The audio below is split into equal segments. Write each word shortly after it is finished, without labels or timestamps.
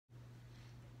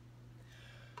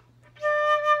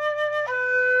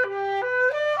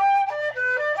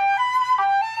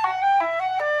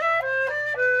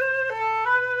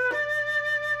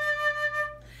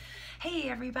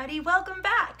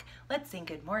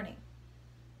sing good morning.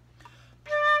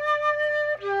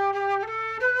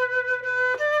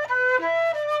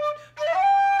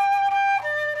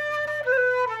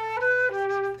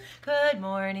 Good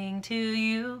morning to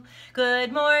you,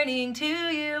 good morning to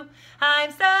you.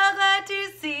 I'm so glad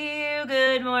to see you,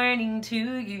 good morning to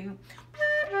you.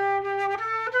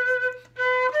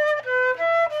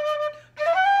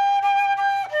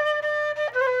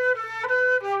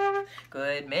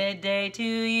 Good midday to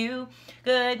you,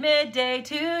 good midday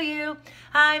to you.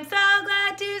 I'm so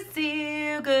glad to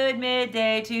see you, good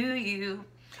midday to you.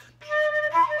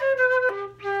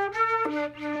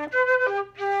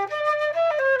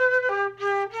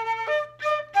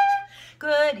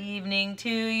 Good evening to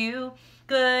you,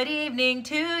 good evening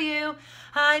to you.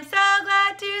 I'm so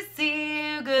glad to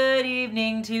see you, good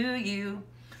evening to you.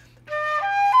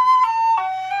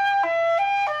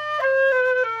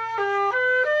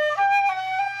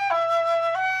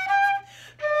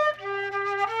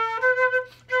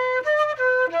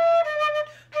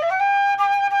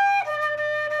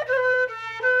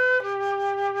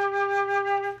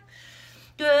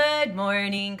 Good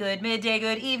morning, good midday,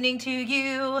 good evening to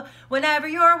you. Whenever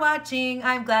you're watching,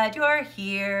 I'm glad you're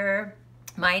here.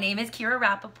 My name is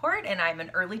Rappaport, and I'm an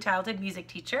early childhood music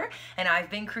teacher, and I've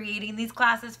been creating these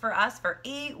classes for us for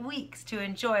 8 weeks to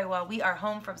enjoy while we are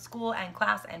home from school and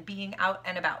class and being out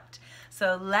and about.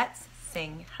 So let's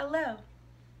sing hello.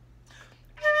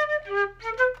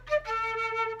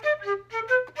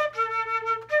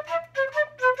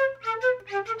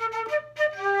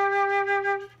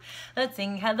 Let's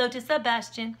sing hello to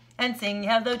Sebastian, and sing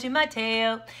hello to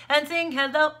Mateo, and sing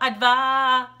hello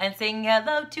Adva, and sing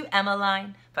hello to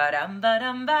Emmeline. Ba-dum,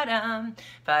 ba-dum, ba-dum,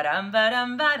 ba-dum,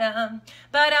 ba-dum, ba-dum,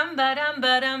 ba-dum, ba-dum,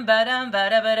 ba-dum, ba-dum,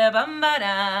 ba-da-ba-da-bum,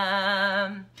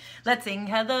 ba-dum. Let's sing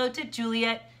hello to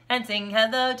Juliet, and sing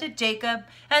hello to Jacob,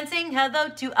 and sing hello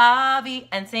to Avi,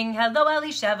 and sing hello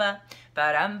Elisheva.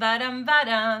 Ba-dum, ba-dum,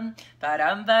 ba-dum,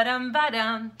 ba-dum, ba-dum,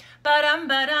 ba-dum, ba-dum,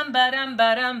 ba-dum, ba-dum,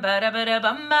 ba-dum,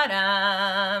 ba-da-ba-da-bum,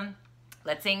 ba-dum.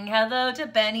 Let's sing hello to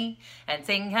Benny, and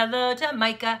sing hello to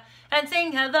Micah, and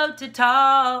sing hello to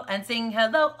Tall, and sing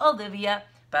hello Olivia.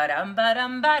 Ba-dum,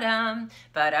 ba-dum, ba-dum,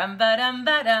 ba-dum, ba-dum,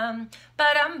 ba-dum,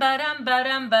 ba-dum, ba-dum,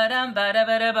 ba-dum, ba-dum,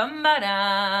 ba-da-ba-da-bum,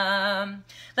 ba-dum.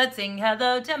 Let's sing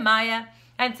hello to Maya,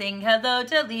 and sing hello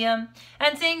to Liam,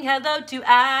 and sing hello to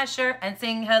Asher, and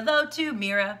sing hello to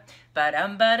Mira.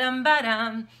 Ba-dum, ba-dum,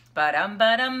 ba-dum, ba-dum,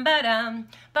 ba-dum, ba-dum,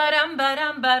 ba-dum,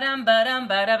 ba-dum, ba-dum, ba-dum,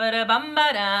 ba-da-ba-da-bum,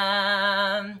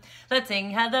 ba-dum. Let's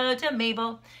sing hello to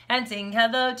Mabel, and sing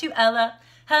hello to Ella.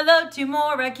 Hello to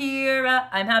Maura, Kira,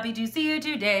 I'm happy to see you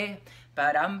today.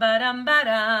 Ba-dum, ba-dum,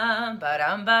 ba-dum,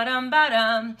 ba-dum, ba-dum,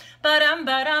 ba-dum, ba-dum,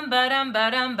 ba-dum, ba-dum,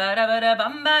 ba-dum,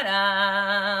 ba-da-ba-da-bum,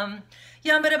 ba-dum.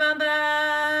 Yum, ba-da-bum,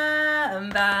 bum,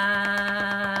 bum.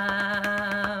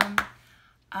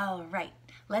 All right,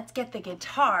 let's get the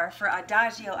guitar for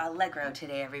Adagio Allegro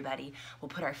today, everybody. We'll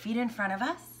put our feet in front of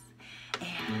us,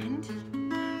 and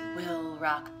we'll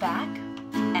rock back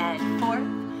and forth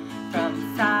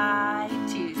from side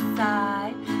to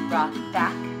side. Rock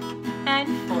back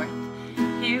and forth.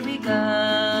 Here we go,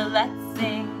 let's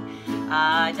sing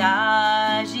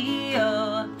Adagio.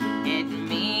 It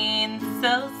means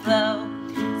so slow,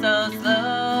 so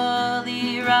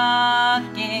slowly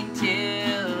rocking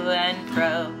to and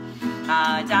fro.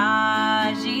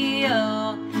 Adagio,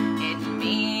 it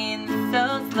means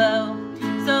so slow,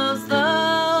 so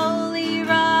slowly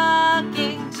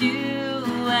rocking to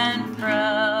and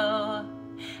fro.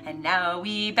 And now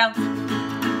we bounce,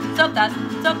 so fast,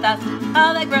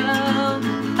 allegro,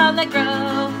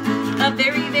 allegro, a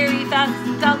very, very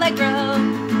fast allegro.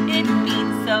 It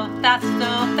means so fast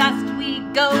we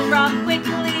go, rock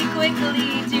quickly,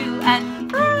 quickly to and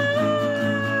fro.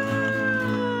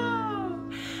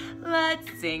 Let's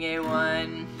sing it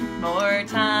one more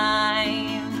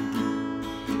time.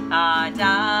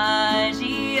 Adagio,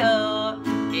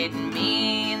 it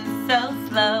means so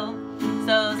slow,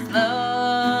 so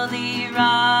slowly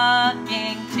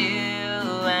rocking to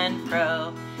and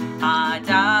fro.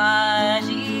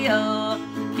 Adagio,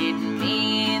 it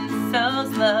means so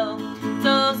slow,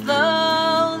 so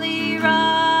slowly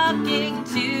rocking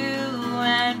to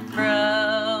and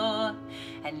fro.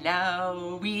 And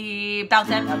now we bounce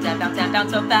and bounce and bounce and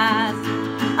bounce so fast.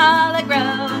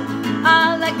 Allegro,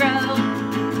 allegro,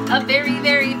 a very,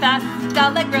 very fast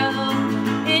allegro.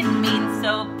 It means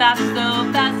so fast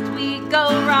we go,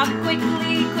 rock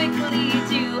quickly, quickly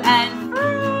to and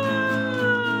fro.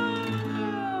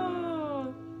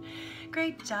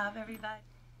 Great job, everybody.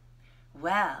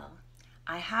 Well,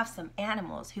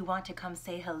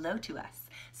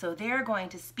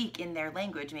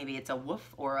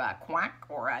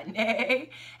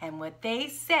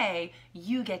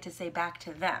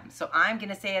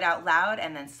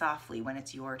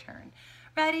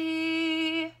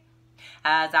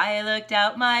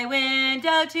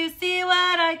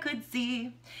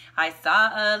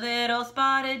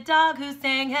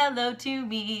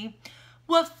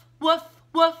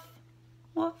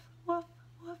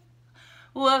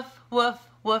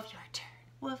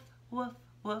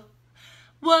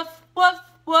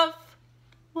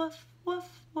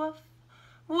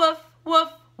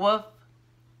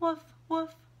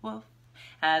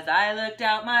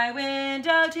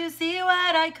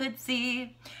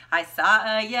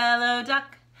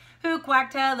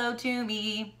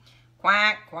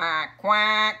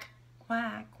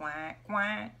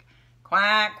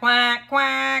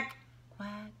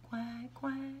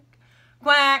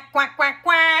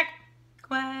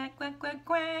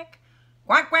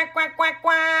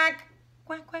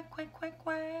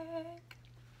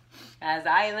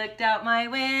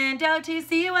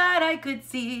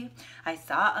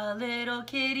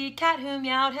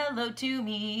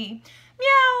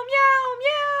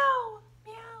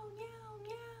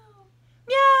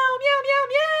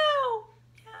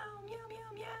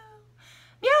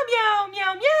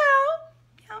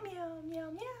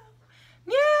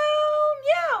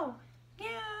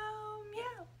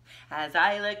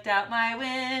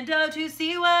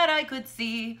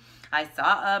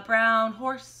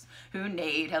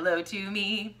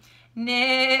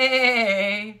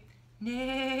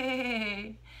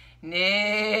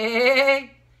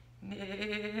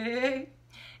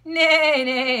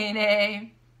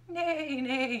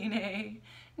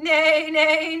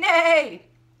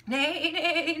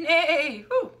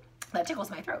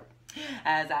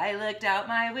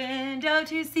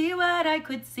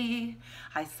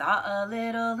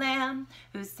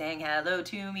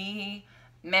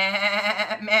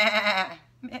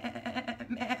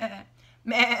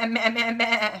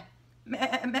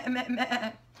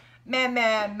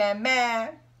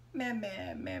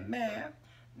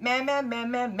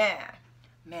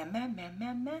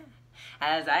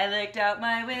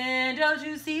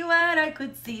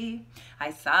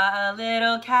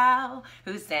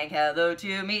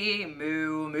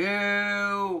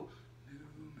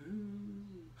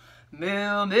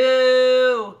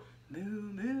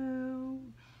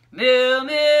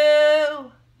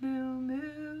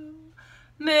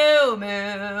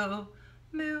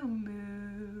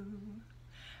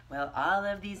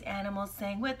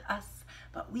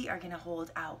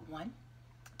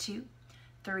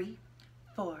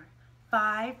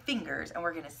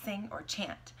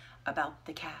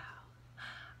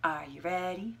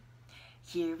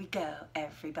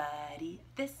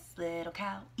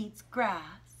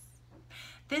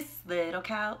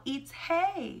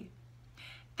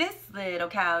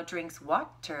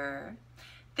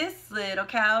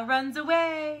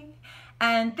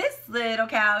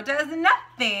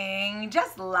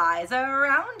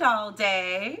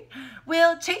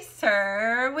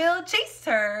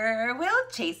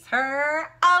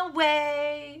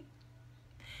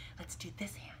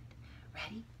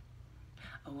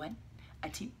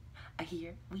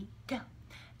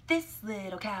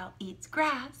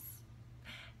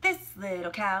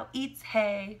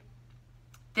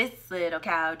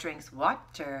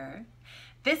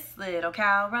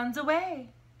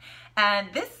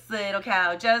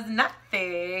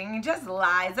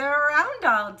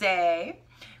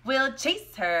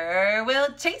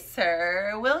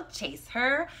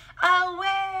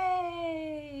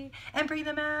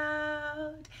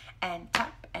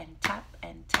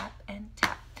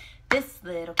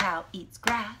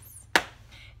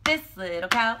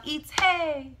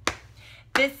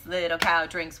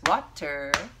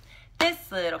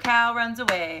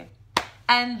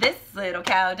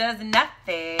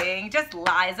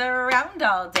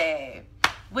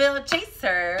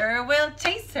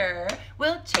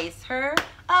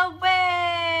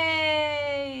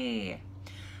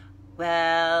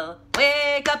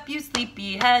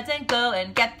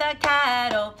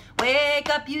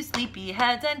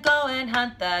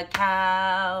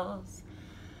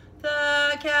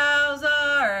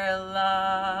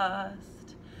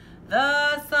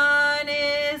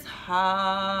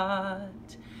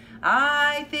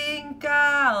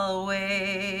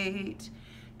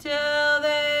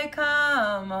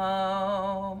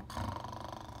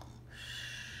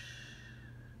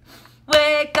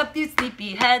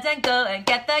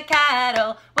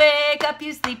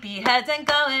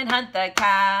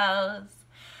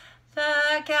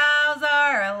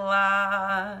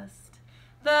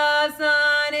 The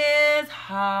sun is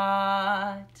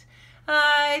hot.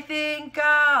 I think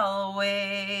I'll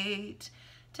wait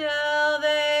till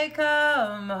they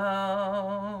come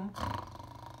home.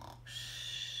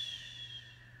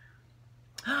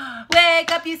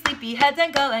 Wake up, you sleepy heads,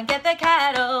 and go and get the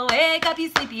cattle. Wake up, you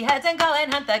sleepy heads, and go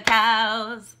and hunt the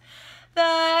cows.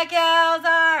 The cows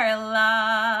are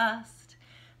lost.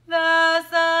 The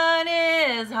sun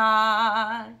is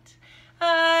hot.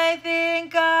 I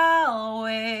think I'll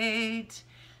wait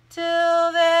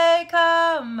till they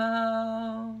come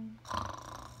home.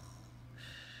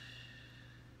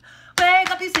 Wake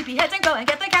up, you sleepy heads, and go and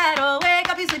get the cattle. Wake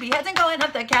up, you sleepy heads, and go and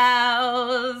hunt the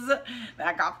cows.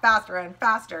 That got faster and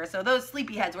faster. So those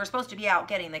sleepy heads were supposed to be out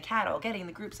getting the cattle, getting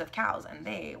the groups of cows, and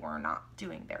they were not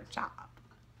doing their job.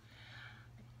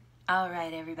 All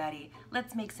right, everybody,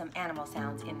 let's make some animal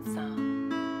sounds in song.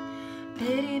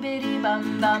 Bitty bitty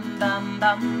bum bum bum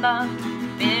bum bum.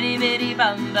 Bitty bitty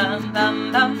bum bum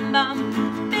bum bum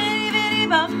bum. Bitty bitty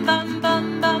bum bum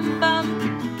bum bum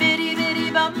bum. Bitty bitty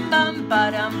bum bum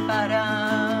ba-dum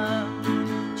ba-dum.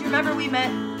 Do you remember we met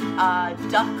a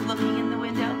duck looking in the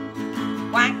window?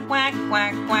 Quack quack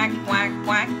quack quack quack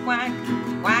quack quack.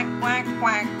 Quack quack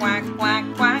quack quack quack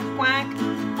quack quack.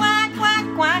 Quack quack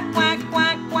quack quack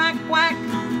quack quack quack.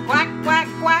 Quack quack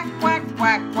quack quack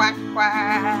quack quack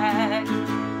quack.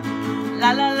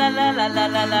 La la la la la la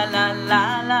la la la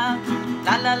la la.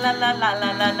 La la la la la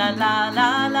la la la la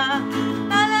la la.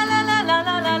 La la la la la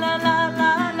la la la la la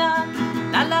la.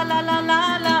 La la la la la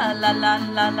la la la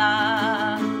la la.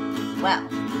 Well,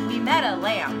 we met a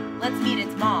lamb. Let's meet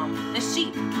its mom, the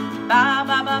sheep. Ba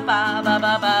ba ba ba ba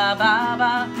ba ba ba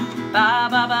ba. Ba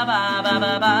ba ba ba ba ba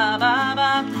ba ba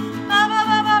ba. Ba ba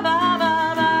ba ba ba ba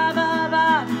ba ba ba.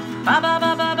 Ba ba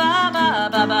ba ba ba ba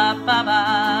ba ba ba ba.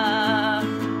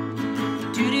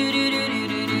 Do do do do do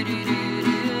do do do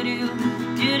do do.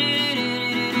 Do do do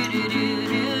do do do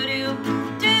do do.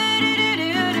 Do do do do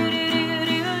do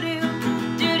do do.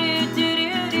 Do do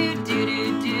do do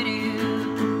do do.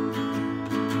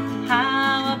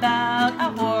 How about a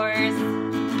horse?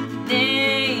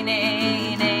 Neigh,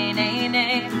 neigh, neigh, neigh,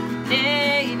 neigh.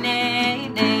 Neigh, neigh,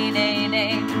 neigh, neigh,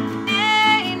 neigh.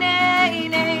 Neigh, neigh,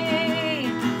 neigh.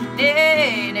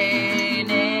 Neigh, neigh,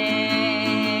 neigh.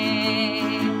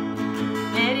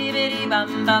 Bitty bitty bum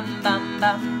bum bum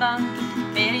bum bum.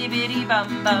 Bitty bitty bum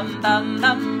bum bum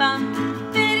bum bum.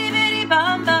 Bitty bitty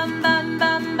bum bum bum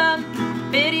bum bum.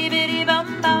 Bitty bitty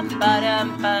bum bum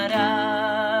ba-dum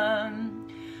ba-dum.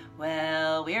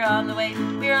 Well, we're on the way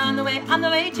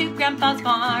to Grandpa's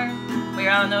farm. We're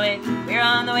on the way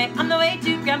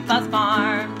to Grandpa's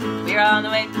farm. We're on the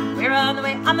way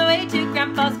to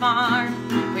Grandpa's farm.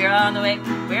 We're on the way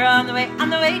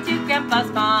to Grandpa's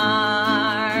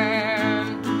farm.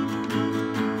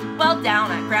 Well,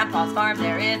 down at Grandpa's farm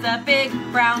there is a big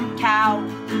brown cow.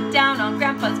 Down on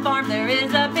Grandpa's farm there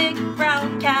is a big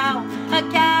brown cow. A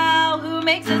cow who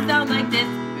makes a sound like this.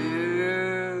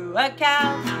 Ooh, a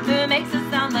cow who makes a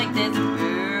sound like this.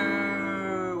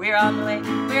 Ooh. We're on the way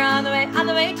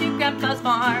to Grandpa's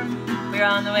farm. We're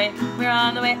on the way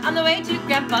to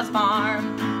Grandpa's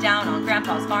farm. Down on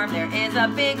Grandpa's farm there is a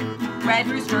big red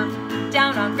rooster.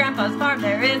 Down on Grandpa's farm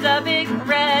there is a big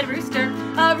red rooster.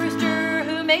 A rooster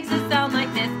who makes a sound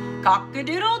like this.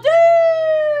 Cock-a-doodle-doo!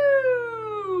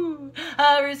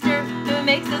 A rooster who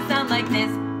makes a sound like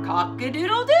this.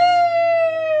 Cock-a-doodle-doo!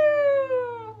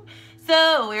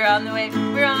 So we're on the way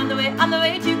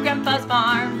to Grandpa's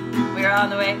farm. We're on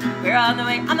the way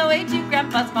to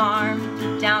Grandpa's farm.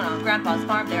 Down on Grandpa's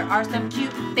farm there are some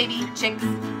cute baby chicks.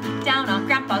 Down on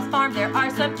Grandpa's farm there are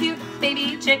some cute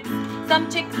baby chicks. Some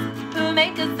chicks who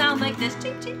make a sound like this.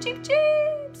 Cheep, cheep, cheep, cheep.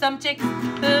 Some chicks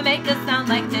who make a sound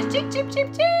like this. Cheep, cheep,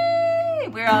 cheep,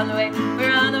 cheep. We're on the way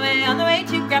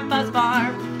to Grandpa's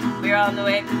farm. We're on the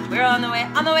way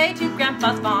to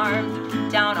Grandpa's farm.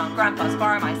 Down on Grandpa's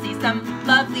farm I see some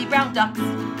lovely brown ducks.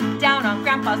 Down on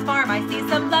Grandpa's farm I see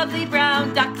some lovely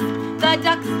brown ducks. The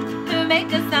ducks who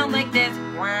make a sound like this.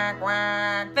 Quack,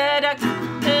 quack. The ducks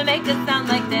who make a sound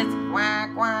like this.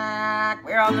 Quack, quack.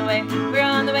 We're on the way to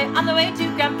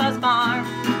Grandpa's farm.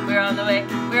 We're on the way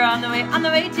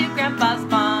to Grandpa's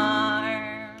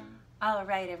farm. All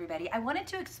right, everybody, I wanted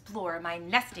to explore my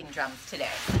nesting drums today.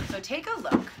 So take a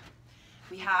look.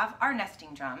 We have our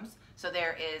nesting drums. So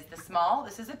there is the small,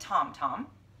 this is a tom-tom.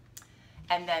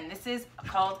 And then this is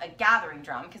called a gathering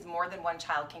drum because more than one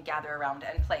child can gather around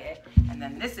and play it. And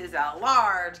then this is a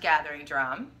large gathering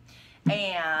drum.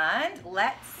 And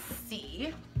let's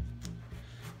see.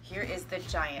 Here is the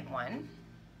giant one.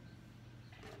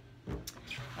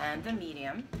 And the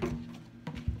medium.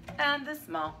 And the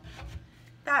small.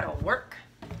 That'll work.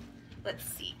 Let's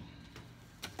see.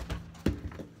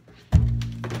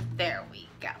 There we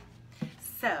go.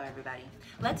 So everybody,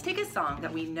 let's take a song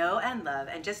that we know and love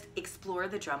and just explore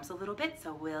the drums a little bit.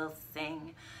 So we'll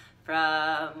sing.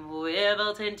 From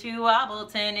Wibbleton to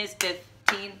Wobbleton is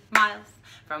 15 miles.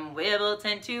 From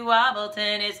Wibbleton to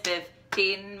Wobbleton is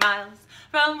 15 miles.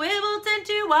 From Wibbleton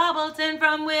to Wobbleton,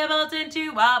 from Wibbleton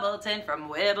to Wobbleton, from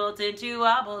Wibbleton to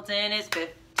Wobbleton is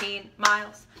 15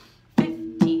 miles.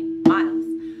 15 miles.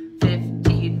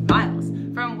 15 miles.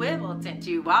 From Wibbleton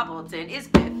to Wobbleton is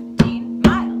 15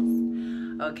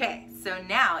 miles. Okay, so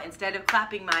now instead of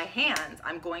clapping my hands,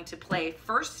 I'm going to play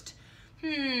first.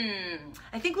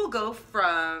 I think we'll go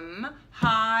from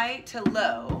high to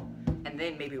low, and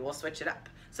then maybe we'll switch it up.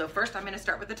 So first I'm going to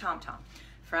start with the tom-tom.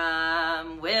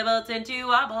 From Wibbleton to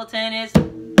Wobbleton is,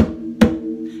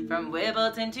 from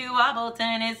Wibbleton to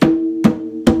Wobbleton is,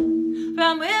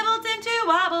 from Wibbleton to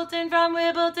Wobbleton, from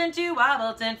Wibbleton to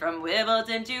Wobbleton, from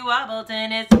Wibbleton to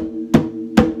Wobbleton is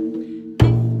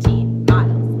 15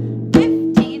 miles,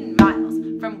 15 miles.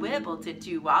 From Wibbleton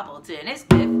to Wobbleton is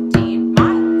 15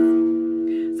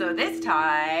 miles. So this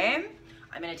time,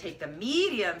 I'm going to take the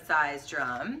medium-sized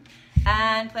drum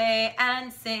and play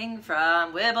and sing.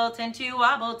 From Wibbleton to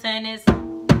Wobbleton is,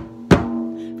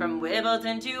 from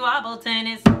Wibbleton to Wobbleton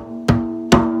is,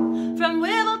 from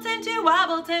Wibbleton to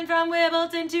Wobbleton, from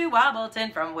Wibbleton to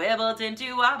Wobbleton, from Wibbleton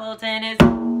to Wobbleton is.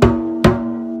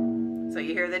 So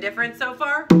you hear the difference so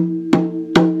far?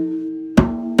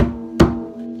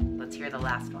 Let's hear the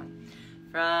last one.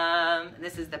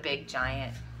 This is the big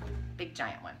giant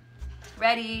one.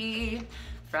 Ready?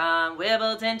 From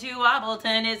Wibbleton to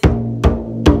Wobbleton is,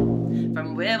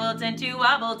 from Wibbleton to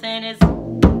Wobbleton is,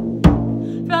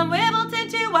 from Wibbleton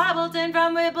to Wobbleton,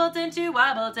 from Wibbleton to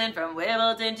Wobbleton, from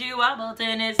Wibbleton to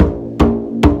Wobbleton is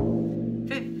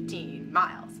 15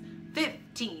 miles,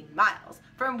 15 miles.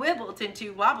 From Wibbleton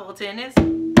to Wobbleton is.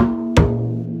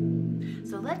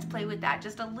 So let's play with that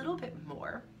just a little bit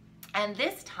more. And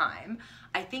this time,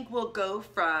 I think we'll go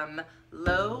from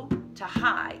low to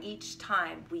high each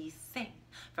time we sing.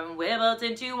 From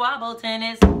Wibbleton to Wobbleton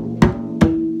is,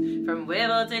 from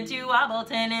Wibbleton to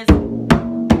Wobbleton is,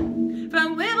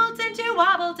 from Wibbleton to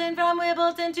Wobbleton, from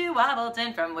Wibbleton to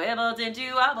Wobbleton, from Wibbleton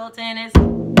to Wobbleton is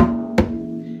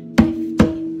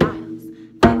 15 miles,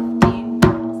 15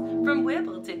 miles. From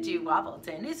Wibbleton to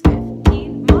Wobbleton is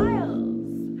 15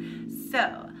 miles.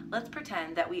 So let's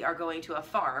pretend that we are going to a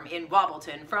farm in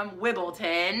Wobbleton from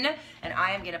Wibbleton, and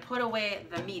I am going to put away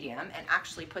the medium and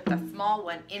actually put the small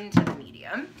one into the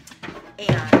medium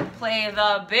and play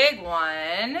the big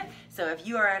one. So if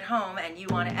you are at home and you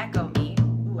want to echo me,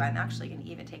 I'm actually going to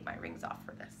even take my rings off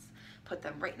for this. Put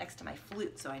them right next to my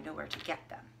flute so I know where to get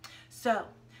them. So,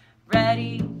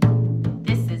 ready?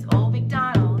 This is Old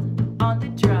MacDonald on the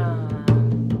drum.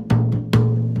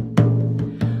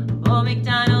 Old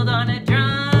MacDonald on a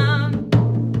drum.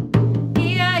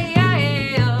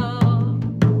 E-I-E-I-O.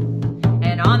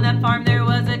 And on that farm there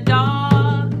was a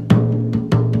dog.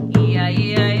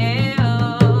 E-I-E-I-O.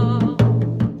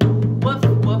 Woof,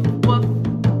 woof, woof.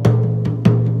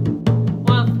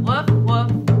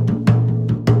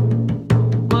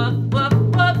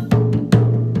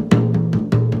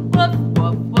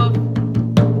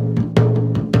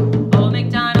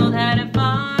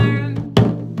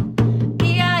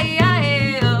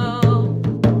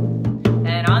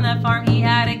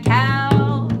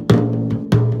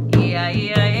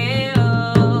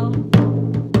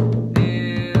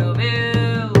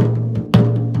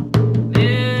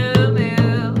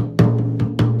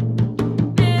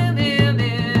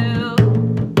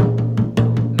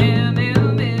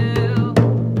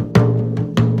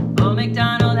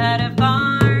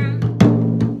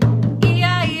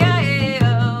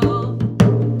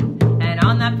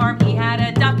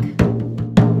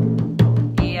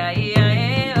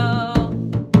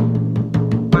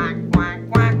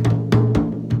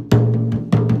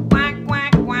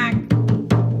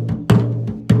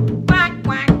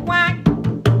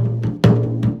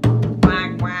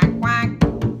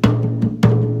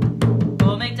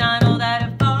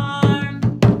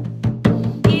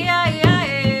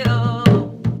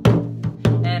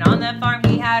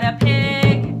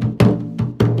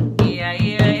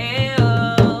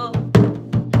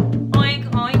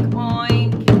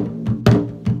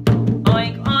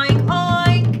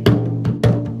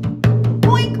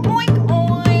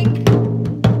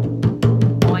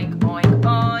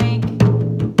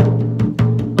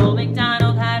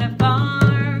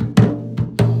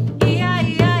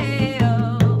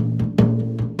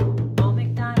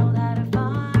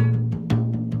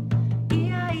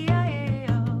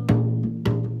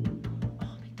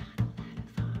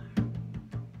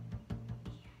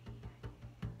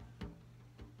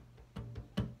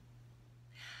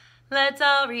 Let's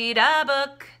all read a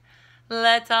book.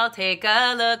 Let's all take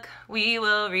a look. We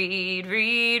will read,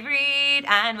 read, read,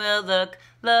 and we'll look,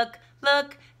 look,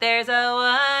 look. There's a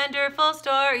wonderful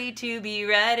story to be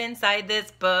read inside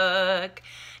this book.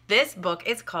 This book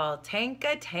is called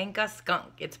Tanka Tanka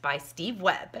Skunk. It's by Steve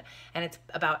Webb, and it's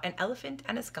about an elephant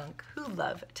and a skunk who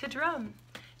love to drum.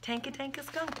 Tanka Tanka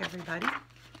Skunk, everybody.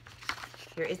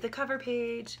 Here is the cover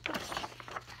page.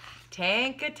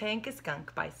 Tanka Tanka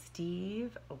Skunk by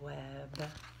Steve Webb.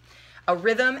 A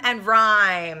rhythm and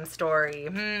rhyme story.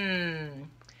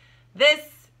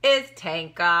 This is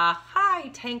Tanka. Hi,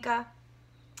 Tanka.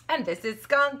 And this is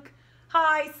Skunk.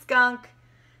 Hi, Skunk.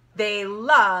 They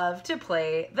love to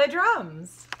play the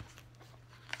drums.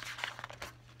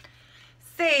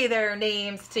 Say their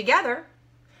names together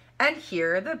and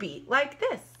hear the beat like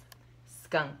this.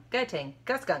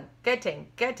 Skunk-a-tinka,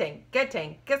 skunk-a-tinka,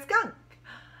 tinka-tinka, skunk.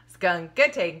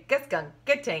 Skunk-a-tinka,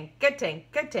 skunk-a-tinka,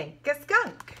 tinka-tinka,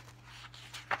 skunk.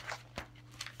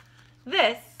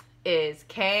 This is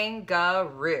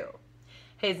Kangaroo.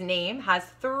 His name has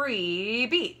 3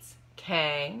 beats.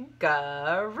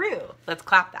 Kangaroo. Let's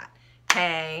clap that.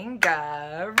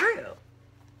 Kangaroo.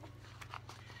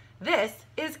 This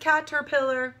is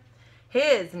Caterpillar.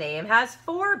 His name has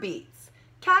 4 beats.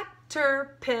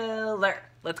 Caterpillar.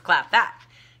 Let's clap that.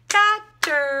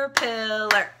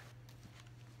 Caterpillar.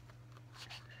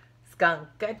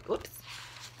 Skunk-a-tinka,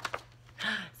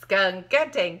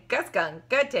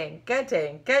 skunk-a-tinka,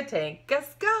 tinka-tinka,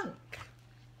 skunk.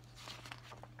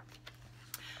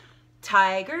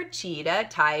 Tiger, cheetah,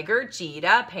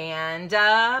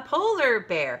 panda, polar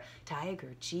bear.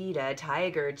 Tiger,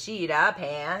 cheetah,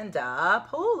 panda,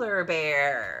 polar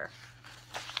bear.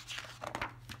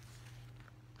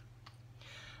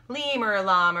 Lemur,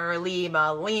 llama,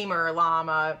 lemur,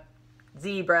 llama,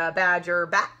 zebra, badger,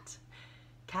 bat.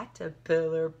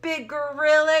 Caterpillar, big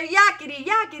gorilla, yakety,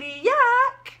 yakety,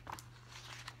 yak.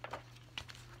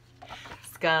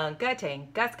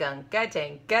 Skunk-a-tinka,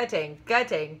 skunk-a-tinka,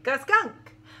 tinka-tinka,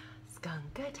 skunk.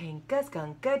 Skunk-a-tinka,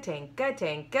 skunk-a-tinka,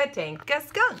 tinka-tinka,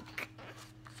 skunk.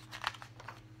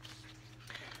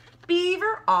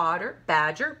 Beaver, otter,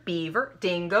 badger, beaver,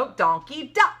 dingo, donkey,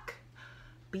 duck.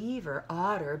 Beaver,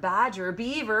 otter, badger,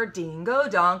 beaver, dingo,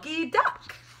 donkey,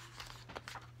 duck.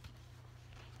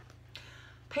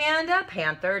 Panda,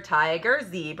 panther, tiger,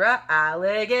 zebra,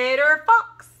 alligator,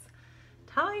 fox.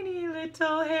 Tiny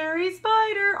little hairy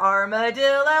spider,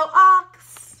 armadillo,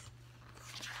 ox.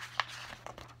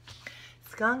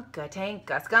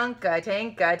 Skunk-a-tinka,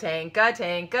 skunk-a-tinka,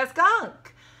 tinka-tinka,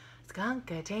 skunk.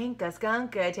 Skunk-a-tinka,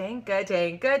 skunk-a-tinka,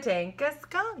 tinka-tinka,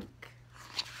 skunk.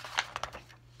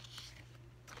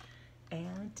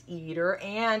 Anteater,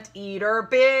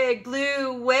 big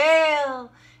blue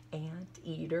whale.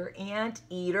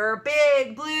 Anteater,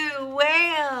 big blue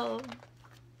whale.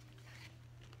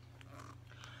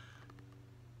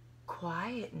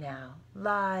 Quiet now,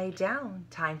 lie down,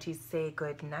 time to say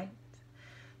good night.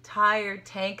 Tired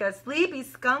Tanka, sleepy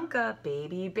Skunka,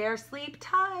 baby bear sleep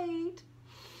tight.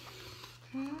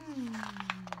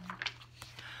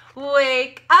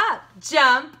 Wake up,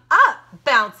 jump up,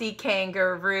 bouncy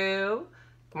kangaroo.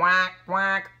 Quack,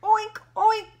 quack, oink,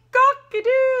 oink,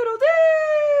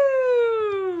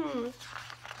 cock-a-doodle-doo.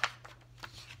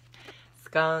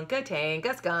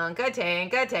 Skunk-a-tinka,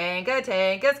 skunk-a-tinka,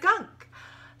 tinka-tinka, skunk.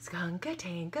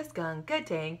 Skunk-a-tinka,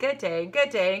 skunk-a-tinka,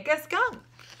 tinka-tinka, skunk.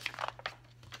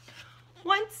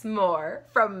 Once more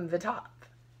from the top.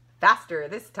 Faster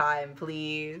this time,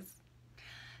 please.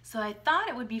 So I thought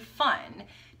it would be fun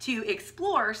to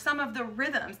explore some of the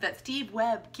rhythms that Steve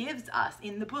Webb gives us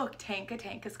in the book Tanka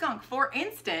Tanka Skunk. For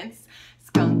instance,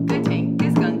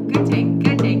 skunk-a-tinka,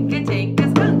 skunk-a-tinka, tinka-tinka,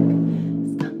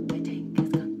 skunk. Skunk-a-tinka,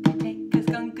 skunk-a-tinka,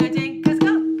 skunk-a-tinka,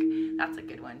 skunk. That's a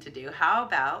good one to do. How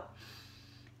about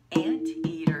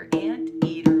anteater,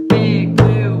 big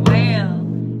blue whale.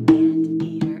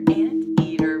 Anteater,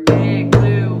 big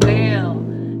blue whale.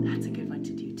 That's a good one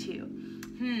to do too.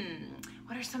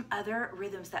 What are some other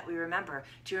rhythms that we remember?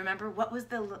 Do you remember what was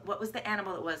the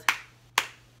animal that was?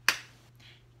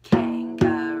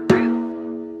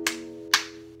 Kangaroo.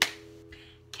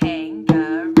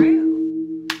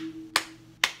 Kangaroo.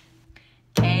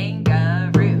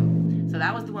 Kangaroo. So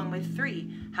that was the one with 3.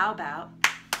 How about,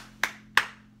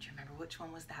 which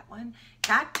one was that one?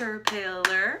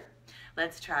 Caterpillar.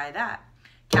 Let's try that.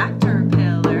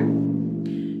 Caterpillar.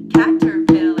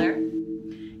 Caterpillar.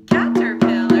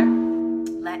 Caterpillar.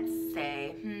 Let's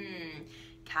say,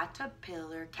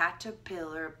 caterpillar,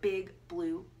 caterpillar, big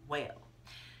blue whale.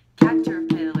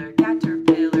 Caterpillar,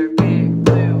 caterpillar, big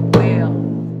blue whale.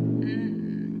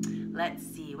 Let's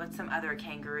see, what's about some other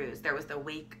kangaroos? There was the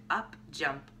wake up,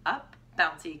 jump up,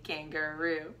 bouncy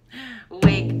kangaroo.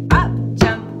 Wake up,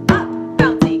 jump up,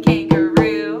 bouncy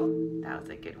kangaroo. That was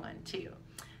a good one too.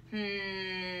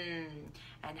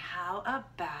 And how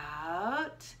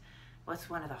about, what's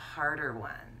one of the harder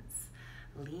ones?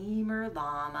 Lemur,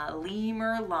 llama,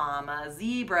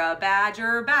 zebra,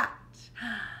 badger, bat.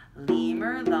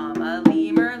 Lemur, llama,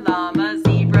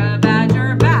 zebra,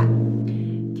 badger, bat.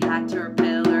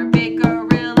 Caterpillar, big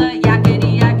gorilla,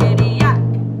 yakety, yakety, yak.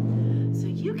 So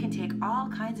you can take all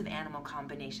kinds of animal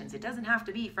combinations. It doesn't have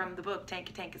to be from the book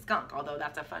Tanka Tanka Skunk, although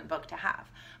that's a fun book to have.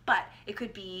 But it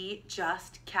could be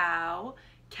just cow,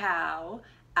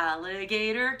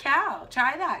 alligator, cow.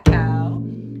 Try that, cow,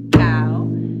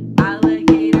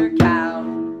 alligator, cow.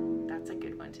 That's a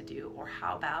good one to do. Or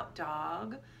how about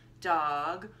dog,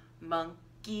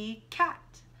 monkey,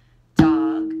 cat.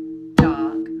 Dog,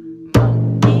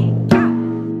 monkey, cat.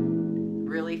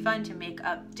 Really fun to make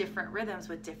up different rhythms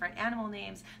with different animal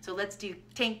names. So let's do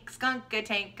tank, skunka,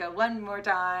 tanka one more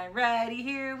time. Ready,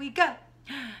 here we go.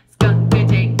 Skunka,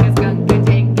 tanka, skunka,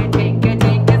 tanka, tanka,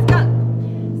 tanka, skunk.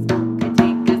 Skunka,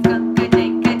 tanka, skunka,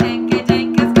 tanka, tanka,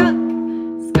 tanka, skunk.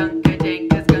 Skunka,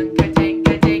 tanka, skunka,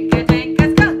 tanka, tanka, tanka,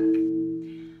 skunk.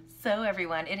 So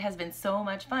everyone, it has been so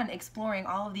much fun exploring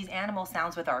all of these animal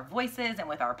sounds with our voices and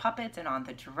with our puppets and on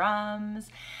the drums.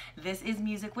 This is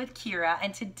Music with Kira,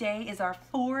 and today is our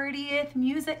 40th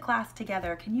music class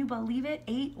together. Can you believe it?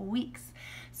 8 weeks.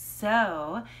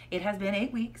 So it has been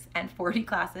 8 weeks and 40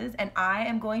 classes, and I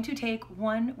am going to take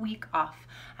 1 week off.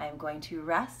 I am going to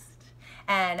rest,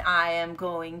 and I am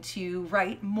going to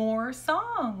write more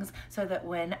songs so that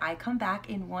when I come back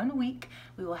in 1 week,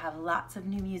 we will have lots of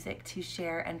new music to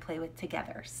share and play with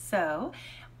together. So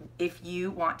if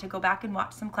you want to go back and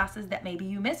watch some classes that maybe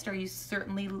you missed or you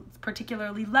certainly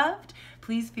particularly loved,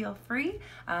 please feel free.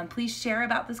 Please share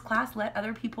about this class. Let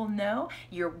other people know.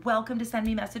 You're welcome to send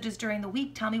me messages during the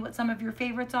week. Tell me what some of your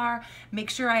favorites are. Make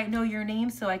sure I know your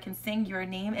name so I can sing your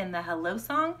name in the hello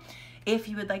song. If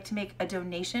you would like to make a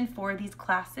donation for these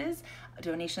classes,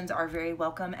 donations are very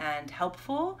welcome and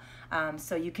helpful.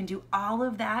 So you can do all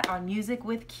of that on Music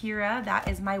with Kira. That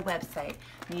is my website,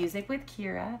 Music with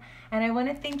Kira. And I want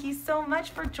to thank you so much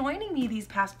for joining me these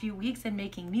past few weeks and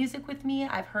making music with me.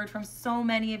 I've heard from so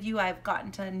many of you. I've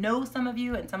gotten to know some of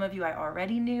you, and some of you I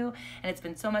already knew. And it's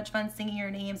been so much fun singing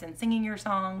your names and singing your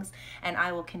songs, and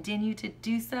I will continue to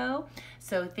do so.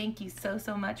 So thank you so,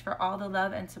 so much for all the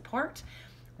love and support.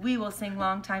 We will sing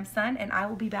Long Time Son, and I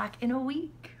will be back in a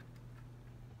week.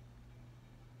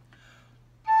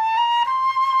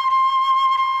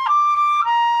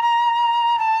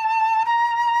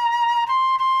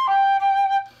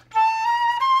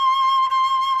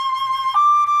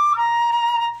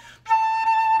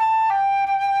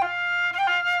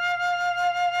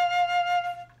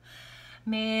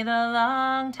 May the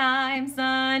long time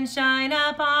sun shine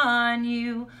upon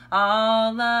you,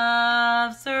 all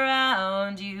love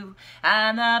surround you,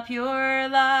 and the pure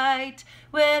light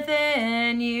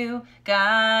within you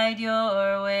guide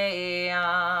your way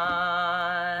on.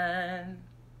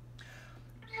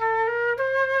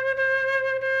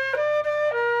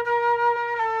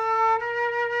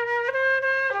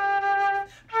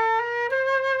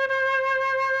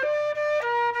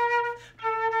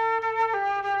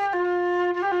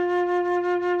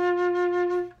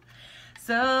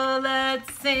 So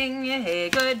let's sing, hey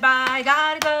goodbye,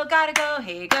 gotta go,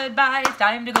 hey goodbye, it's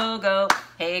time to go, go.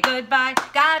 Hey goodbye,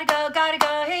 gotta go,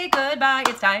 hey goodbye,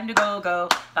 it's time to go, go.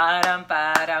 Ba-dum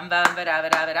ba-dum bum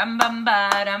ba-da-ba-da-ba-dum bum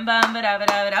ba-dum bum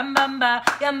ba-da-ba-da-ba-dum bum ba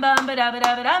yum bum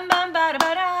ba-da-ba-da-ba-dum bum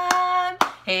ba-da-ba-dum.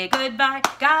 Hey goodbye,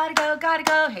 gotta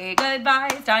go, hey goodbye,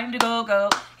 it's time to go, go.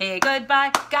 Hey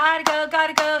goodbye, gotta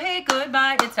go, hey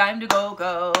goodbye, it's time to go,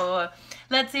 go.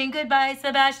 Let's sing goodbye,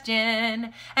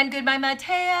 Sebastian, and goodbye,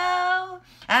 Matteo,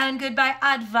 and goodbye,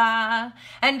 Adva,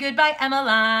 and goodbye,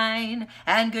 Emmeline,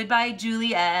 and goodbye,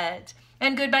 Juliet,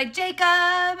 and goodbye,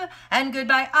 Jacob, and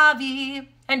goodbye, Avi,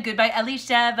 and goodbye,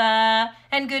 Elisheva,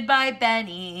 and goodbye,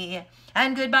 Benny,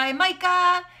 and goodbye,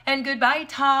 Micah, and goodbye,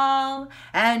 Tal,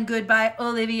 and goodbye,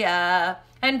 Olivia,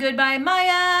 and goodbye,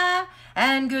 Maya,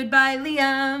 and goodbye,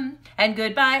 Liam, and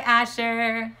goodbye,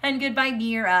 Asher, and goodbye,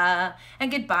 Mira,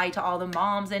 and goodbye to all the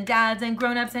moms and dads and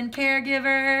grown-ups and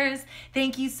caregivers.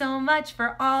 Thank you so much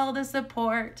for all the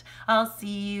support. I'll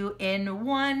see you in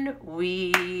 1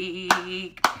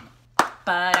 week.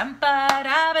 Ba-dum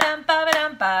ba-da-ba-dum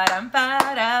ba-ba-dum ba-dum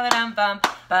ba-da-ba-dum bum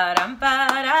ba-dum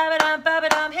ba-da-ba-dum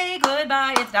ba-ba-dum. Hey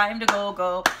goodbye, it's time to go,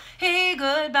 go. Hey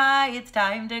goodbye, it's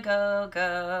time to go,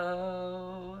 go.